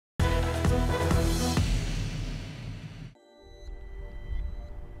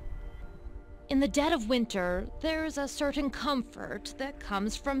In the dead of winter, there's a certain comfort that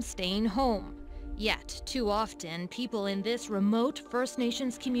comes from staying home. Yet, too often, people in this remote First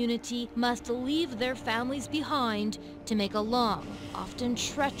Nations community must leave their families behind to make a long, often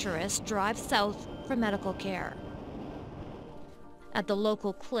treacherous drive south for medical care. At the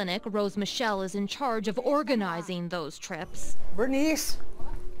local clinic, Rose Michelle is in charge of organizing those trips. Bernice!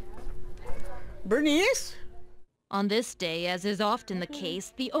 Bernice! On this day, as is often the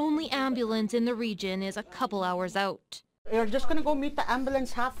case, the only ambulance in the region is a couple hours out. You're just gonna go meet the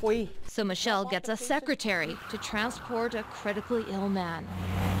ambulance halfway. So Michelle gets a secretary to transport a critically ill man.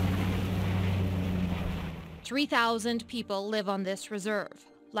 3,000 people live on this reserve.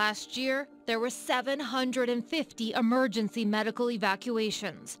 Last year, there were 750 emergency medical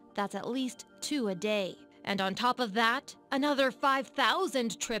evacuations. That's at least 2 a day. And on top of that, another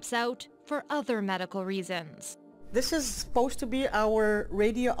 5,000 trips out for other medical reasons. This is supposed to be our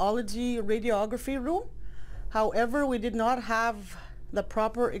radiography room. However, we did not have the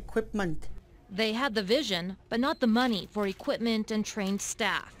proper equipment. They had the vision, but not the money for equipment and trained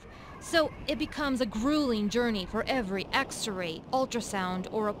staff. So it becomes a grueling journey for every X-ray, ultrasound,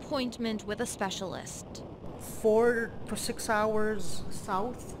 or appointment with a specialist. 4 to 6 hours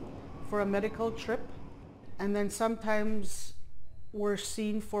south for a medical trip. And then sometimes we're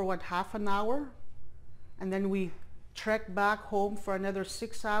seen for half an hour. And then we trek back home for another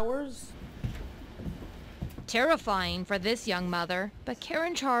 6 hours. Terrifying for this young mother, but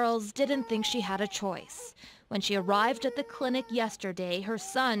Karen Charles didn't think she had a choice. When she arrived at the clinic yesterday, her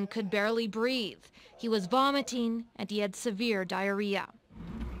son could barely breathe. He was vomiting and he had severe diarrhea.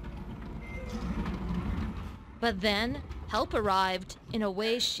 But then, help arrived in a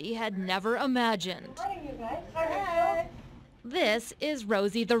way she had never imagined. Good morning, you guys. Hi. This is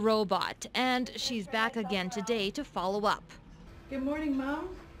Rosie the robot, and she's back again today to follow up. Good morning, Mom.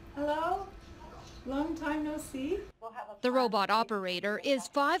 Hello. Long time no see. The robot operator is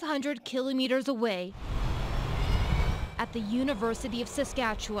 500 kilometers away at the University of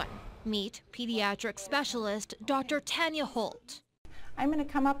Saskatchewan. Meet pediatric specialist Dr. Tanya Holt. I'm going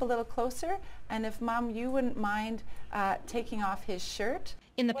to come up a little closer, and if Mom, you wouldn't mind taking off his shirt.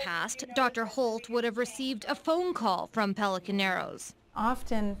 In the past, Dr. Holt would have received a phone call from Pelican Narrows.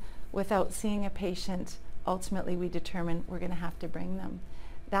 Often, without seeing a patient, ultimately we determine we're going to have to bring them.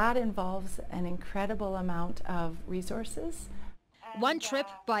 That involves an incredible amount of resources. One trip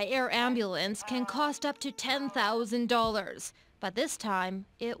by air ambulance can cost up to $10,000, but this time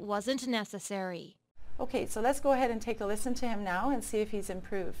it wasn't necessary. Okay, so let's go ahead and take a listen to him now and see if he's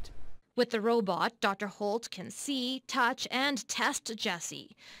improved. With the robot, Dr. Holt can see, touch, and test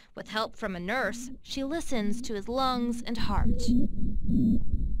Jesse. With help from a nurse, she listens to his lungs and heart. So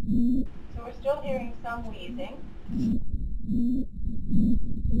we're still hearing some wheezing.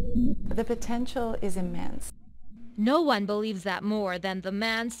 The potential is immense. No one believes that more than the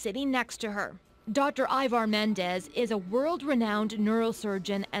man sitting next to her. Dr. Ivar Mendez is a world-renowned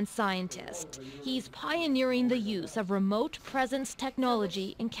neurosurgeon and scientist. He's pioneering the use of remote presence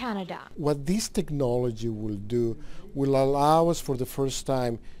technology in Canada. What this technology will do will allow us for the first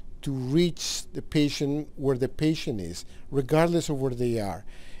time to reach the patient where the patient is, regardless of where they are,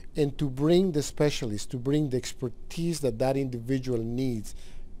 and to bring the specialist, to bring the expertise that that individual needs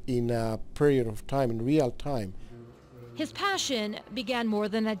in a period of time, in real time. His passion began more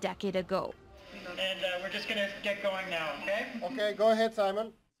than a decade ago. And we're just going to get going now, okay? Okay, go ahead,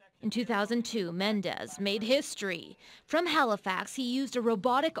 Simon. In 2002, Mendez made history. From Halifax, he used a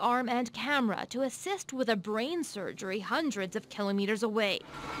robotic arm and camera to assist with a brain surgery hundreds of kilometers away.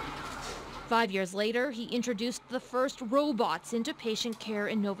 5 years later, he introduced the first robots into patient care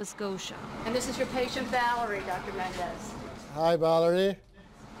in Nova Scotia. And this is your patient, Valerie, Dr. Mendez. Hi, Valerie.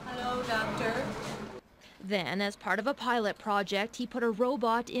 Hello, doctor. Then, as part of a pilot project, he put a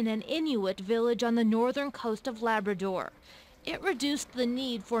robot in an Inuit village on the northern coast of Labrador. It reduced the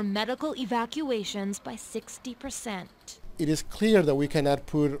need for medical evacuations by 60%. It is clear that we cannot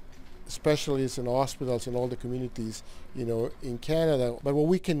put specialists in hospitals in all the communities, in Canada. But what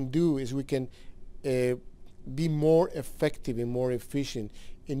we can do is we can be more effective and more efficient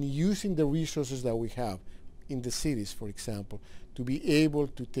in using the resources that we have in the cities, for example, to be able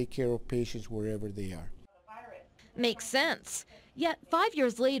to take care of patients wherever they are. Makes sense. Yet 5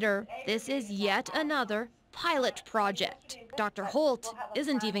 years later, this is yet another pilot project. Dr. Holt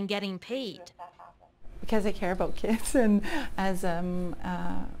isn't even getting paid. Because I care about kids, and as I'm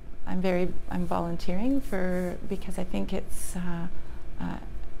volunteering because I think it's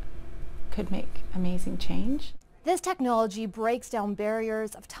could make amazing change. This technology breaks down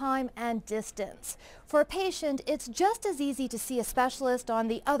barriers of time and distance. For a patient, it's just as easy to see a specialist on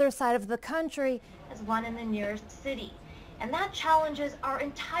the other side of the country as one in the nearest city. And that challenges our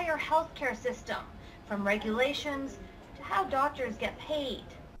entire healthcare system, from regulations to how doctors get paid.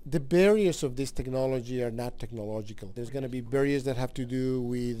 The barriers of this technology are not technological. There's going to be barriers that have to do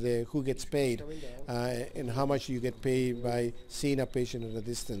with who gets paid and how much you get paid by seeing a patient at a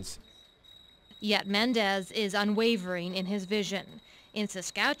distance. Yet Mendez is unwavering in his vision. In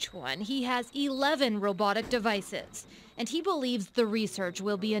Saskatchewan, he has 11 robotic devices, and he believes the research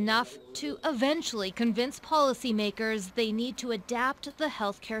will be enough to eventually convince policymakers they need to adapt the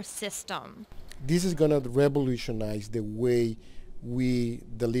healthcare system. This is going to revolutionize the way we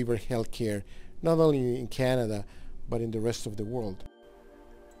deliver healthcare, not only in Canada, but in the rest of the world.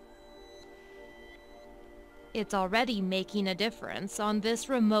 It's already making a difference on this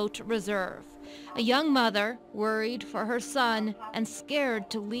remote reserve. A young mother worried for her son and scared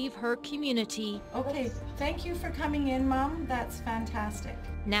to leave her community. Okay, thank you for coming in, Mom. That's fantastic.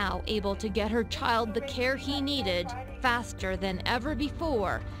 Now able to get her child the care he needed faster than ever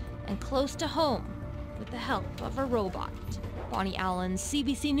before and close to home with the help of a robot. Bonnie Allen,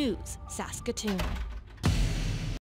 CBC News, Saskatoon.